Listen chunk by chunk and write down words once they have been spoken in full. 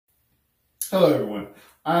Hello, everyone.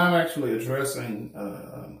 I'm actually addressing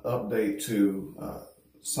an update to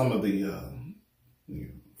some of the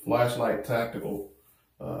flashlight tactical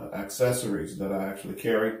accessories that I actually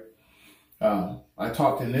carry. I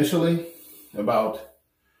talked initially about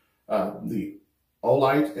the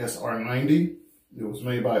Olight SR90. It was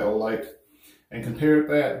made by Olight, and compared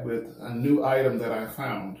that with a new item that I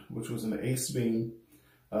found, which was an Acebeam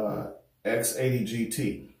X80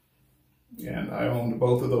 GT. And I owned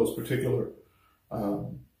both of those particular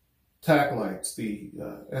tack lights. The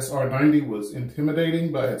SR90 was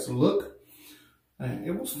intimidating by its look, and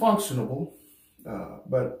it was functional,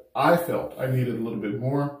 but I felt I needed a little bit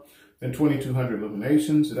more than 2200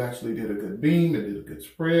 illuminations. It actually did a good beam, it did a good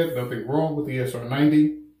spread, nothing wrong with the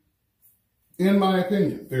SR90. In my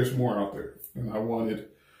opinion, there's more out there, and I wanted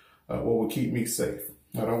what would keep me safe.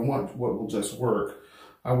 I don't want what will just work.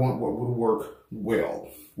 I want what will work well,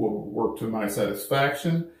 what will work to my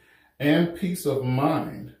satisfaction and peace of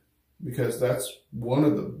mind, because that's one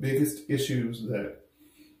of the biggest issues that,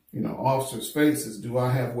 officers face is, do I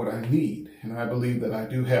have what I need? And I believe that I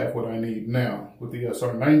do have what I need now. With the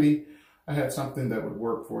SR90, I had something that would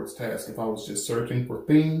work for its task. If I was just searching for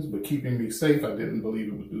things, but keeping me safe, I didn't believe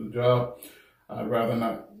it would do the job. I'd rather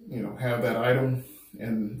not, have that item.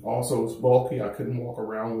 And also it's bulky. I couldn't walk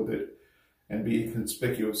around with it and be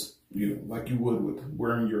conspicuous, like you would with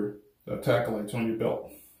wearing your tack lights on your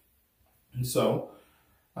belt. And so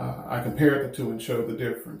I compared the two and showed the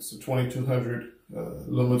difference. The 2200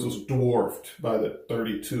 lumens was dwarfed by the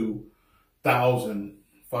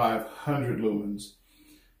 32,500 lumens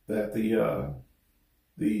that the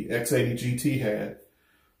X80 GT had.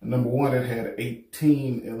 Number one, it had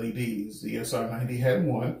 18 LEDs. The SR90 had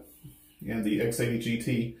one, and the X80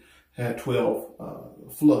 GT had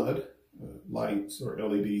 12 flood lights or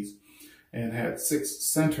LEDs, and had 6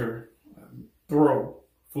 center throw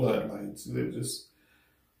floodlights. They were just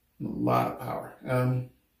a lot of power.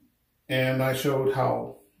 And I showed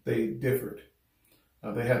how they differed.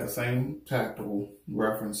 They had the same tactical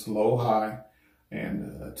reference, low, high,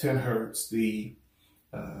 and 10 hertz. The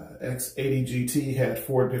X80 GT had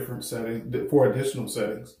 4 additional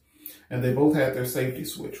settings, and they both had their safety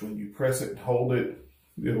switch. When you press it and hold it,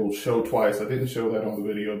 it'll show twice. I didn't show that on the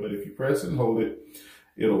video, but if you press it and hold it,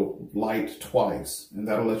 it'll light twice, and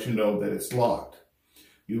that'll let you know that it's locked.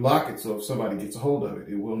 You lock it so if somebody gets a hold of it,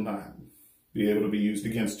 it will not be able to be used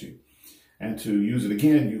against you. And to use it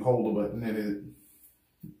again, you hold the button and it,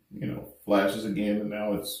 flashes again, and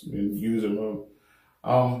now it's in user mode.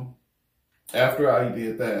 After I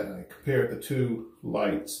did that, I compared the two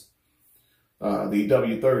lights, the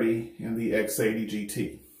W30 and the X80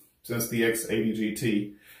 GT. Since the X80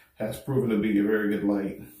 GT has proven to be a very good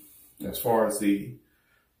light as far as the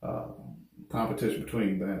competition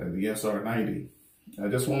between that and the SR90, I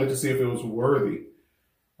just wanted to see if it was worthy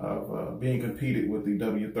of being competed with the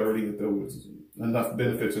W30, if there was enough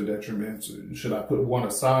benefits or detriments. Should I put one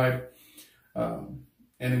aside? And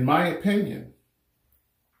in my opinion,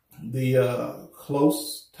 the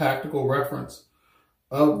close tactical reference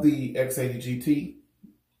of the X80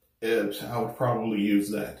 GT, I would probably use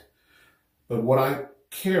that. But what I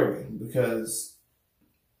carry, because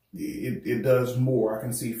it does more. I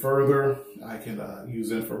can see further. I can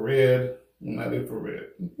use infrared. Well, not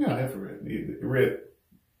infrared. Yeah, infrared. The red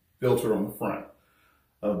filter on the front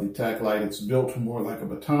of the tack light. It's built more like a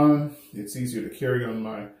baton. It's easier to carry on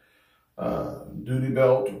my duty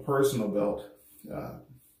belt or personal belt.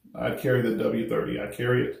 I'd carry the W30. I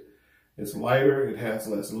carry it. It's lighter. It has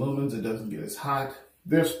less lumens. It doesn't get as hot.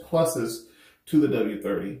 There's pluses to the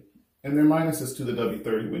W30, and there are minuses to the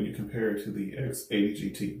W30 when you compare it to the X80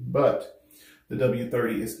 GT. But the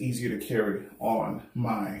W30 is easier to carry on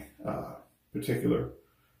my particular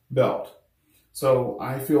belt. So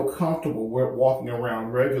I feel comfortable walking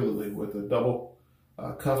around regularly with a double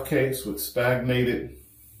cuff case with stagnated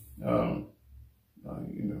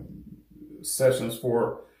sessions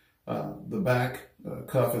for the back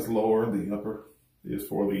cuff is lower, the upper is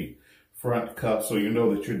for the front cuff, so you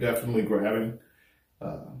know that you're definitely grabbing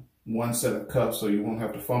one set of cuffs, so you won't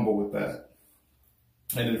have to fumble with that.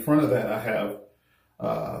 And in front of that, I have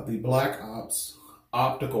the Blackhawk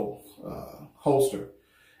optical holster.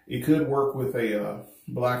 It could work with a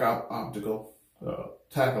Blackhawk optical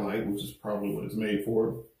tack-light, which is probably what it's made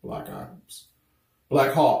for, Blackhawk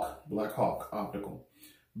optical.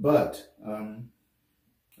 But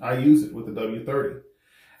I use it with the W30,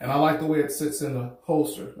 and I like the way it sits in the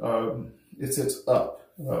holster. It sits up.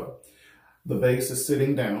 The base is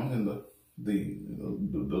sitting down, and the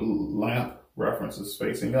lamp reference is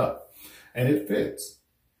facing up, and it fits.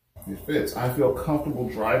 It fits. I feel comfortable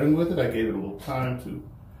driving with it. I gave it a little time to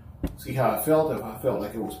see how I felt, if I felt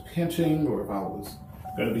like it was pinching or if I was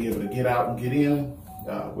going to be able to get out and get in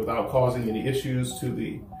without causing any issues to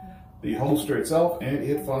the holster itself, and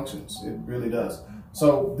it functions. It really does.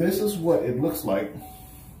 So this is what it looks like.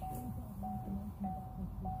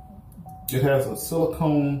 It has a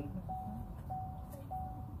silicone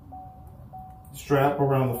strap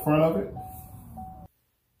around the front of it.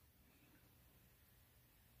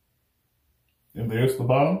 And there's the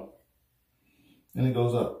bottom. And it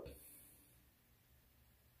goes up.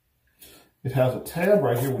 It has a tab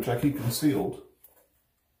right here, which I keep concealed,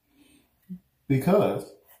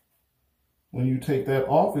 because when you take that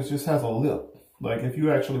off, it just has a lip. Like if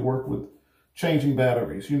you actually work with changing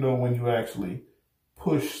batteries, you know, when you actually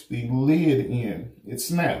push the lid in, it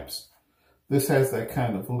snaps. This has that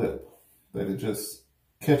kind of lip that it just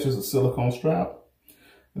catches a silicone strap,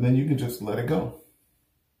 and then you can just let it go.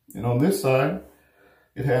 And on this side,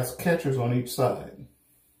 it has catchers on each side.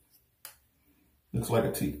 Looks like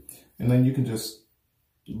a T. And then you can just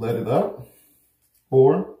let it up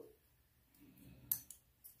or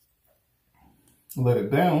let it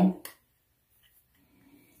down,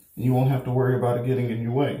 and you won't have to worry about it getting in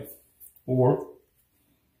your way. Or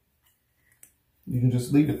you can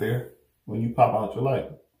just leave it there when you pop out your light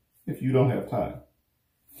if you don't have time.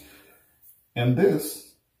 And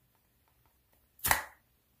this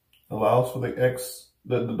allows for the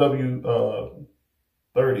W30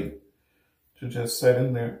 to just set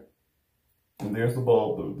in there. And there's the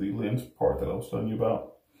bulb, the lens part that I was telling you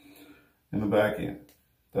about in the back end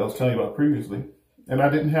that I was telling you about previously. And I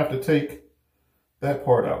didn't have to take that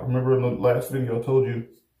part out. Remember in the last video I told you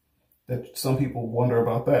that some people wonder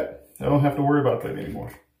about that. I don't have to worry about that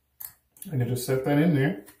anymore. I can just set that in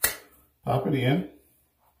there, pop it in,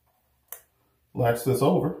 latch this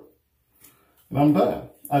over, and I'm done.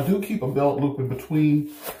 I do keep a belt loop in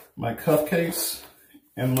between my cuff case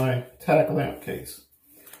and my tack lamp case,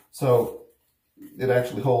 so it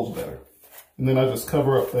actually holds better. And then I just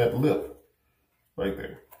cover up that lip right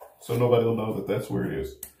there, so nobody will know that that's where it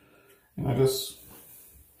is. And I just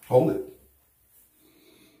hold it.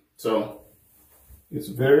 So it's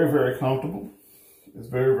very, very comfortable. It's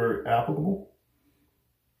very, very applicable.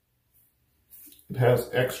 It has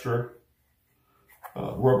extra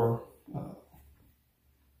rubber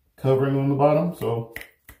covering on the bottom, so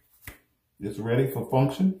it's ready for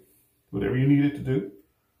function, whatever you need it to do.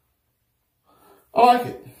 I like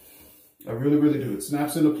it. I really, really do. It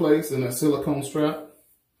snaps into place in that silicone strap,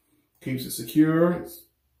 keeps it secure. It's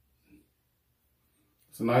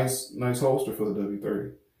a nice holster for the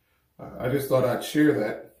W30. I just thought I'd share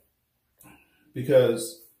that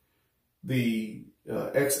because the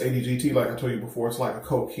X80 GT, like I told you before, it's like a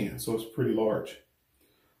Coke can, so it's pretty large.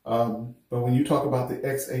 But when you talk about the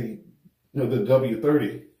X80, the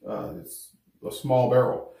W30, it's a small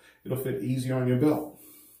barrel. It'll fit easier on your belt.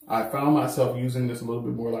 I found myself using this a little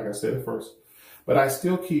bit more, like I said at first, but I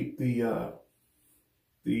still keep the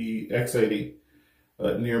X80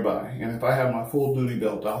 nearby. And if I have my full duty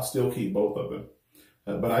belt, I'll still keep both of them.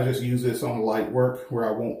 But I just use this on light work where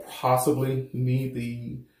I won't possibly need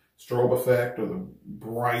the strobe effect or the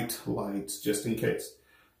bright lights, just in case.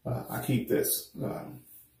 I keep this,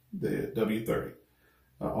 the W30,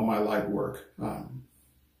 on my light work.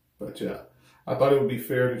 But yeah, I thought it would be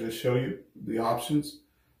fair to just show you the options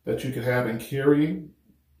that you could have in carrying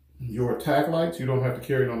your tack lights. You don't have to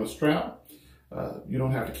carry it on a strap. You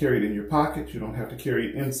don't have to carry it in your pocket. You don't have to carry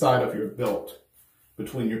it inside of your belt,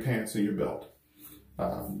 between your pants and your belt.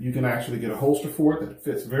 You can actually get a holster for it that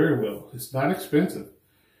fits very well. It's not expensive,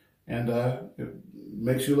 and it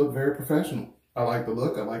makes you look very professional. I like the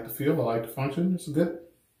look, I like the feel, I like the function. It's a good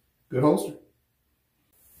holster.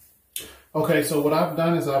 Okay, so what I've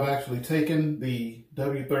done is I've actually taken the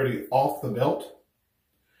W30 off the belt,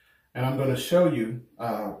 and I'm going to show you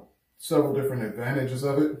several different advantages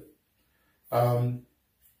of it.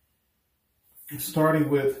 Starting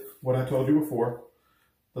with what I told you before,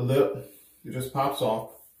 the lip. It just pops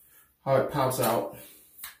off. How it pops out,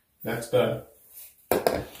 that's done.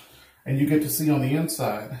 And you get to see on the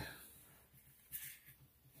inside,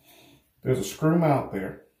 there's a screw mount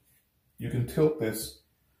there. You can tilt this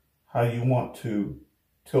how you want to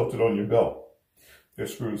tilt it on your belt.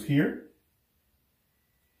 There's screws here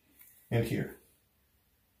and here.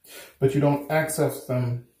 But you don't access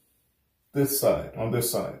them this side, on this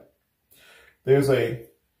side. There's a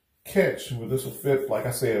catch where this will fit, like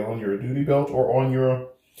I said, on your duty belt or on your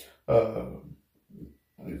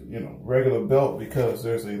regular belt, because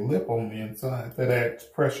there's a lip on the inside that adds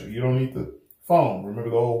pressure. You don't need the foam.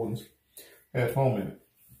 Remember the old ones had foam in it,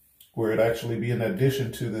 where it actually be an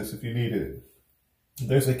addition to this if you needed it.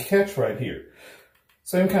 There's a catch right here.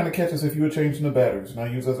 Same kind of catch as if you were changing the batteries. And I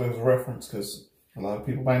use that as a reference because a lot of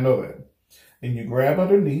people might know that. And you grab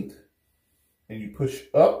underneath and you push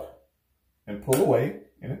up and pull away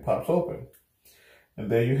and it pops open. And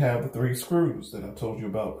there you have the 3 screws that I told you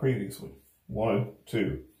about previously. 1,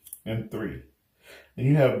 2, and 3. And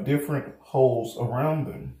you have different holes around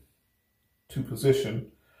them to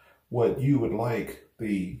position what you would like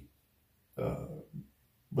the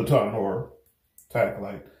baton or tack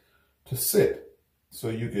light to sit. So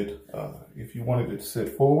you could, if you wanted it to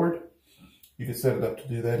sit forward, you could set it up to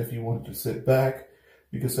do that. If you wanted to sit back,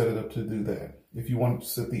 you could set it up to do that. If you wanted to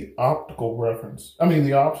set the optional reference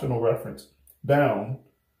down,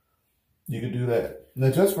 you could do that.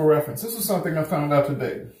 Now, just for reference, this is something I found out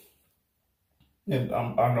today. And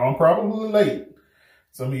I know I'm probably late.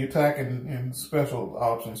 Some of you tack and special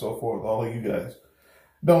ops and so forth, all of you guys.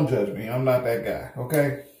 Don't judge me. I'm not that guy,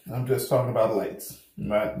 okay? I'm just talking about lights.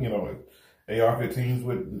 Not, AR-15s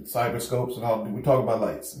with cyber scopes and all. We talk about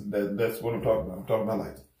lights. That's what I'm talking about. I'm talking about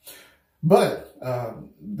lights. But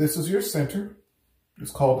this is your center.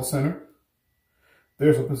 It's called the center.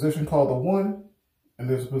 There's a position called the 1, and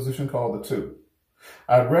there's a position called the 2.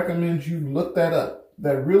 I'd recommend you look that up.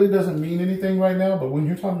 That really doesn't mean anything right now, but when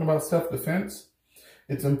you're talking about self-defense,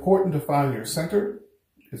 it's important to find your center.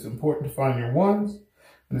 It's important to find your 1s,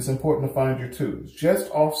 and it's important to find your 2s. Just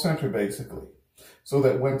off center, basically, so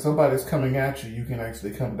that when somebody's coming at you, you can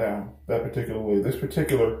actually come down that particular way. This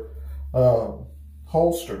particular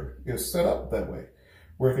holster is set up that way,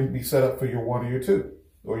 where it can be set up for your 1 or your 2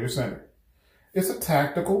 or your center. It's a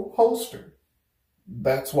tactical holster.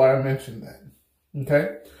 That's why I mentioned that.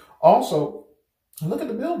 Okay. Also, look at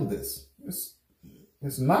the build of this.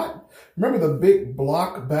 It's not, remember the big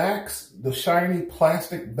block backs, the shiny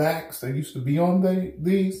plastic backs that used to be on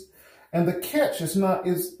these? And the catch was not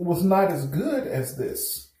as good as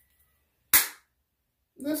this.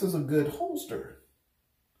 This is a good holster.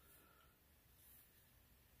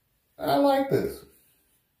 I like this.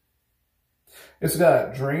 It's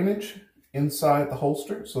got drainage inside the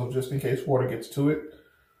holster, so just in case water gets to it,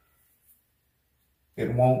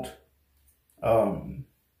 it won't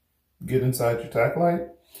get inside your tack light.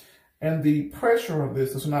 And the pressure on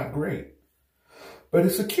this is not great, but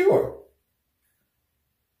it's secure.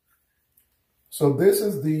 So this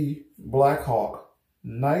is the Blackhawk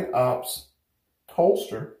Night Ops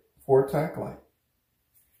holster for a tack light.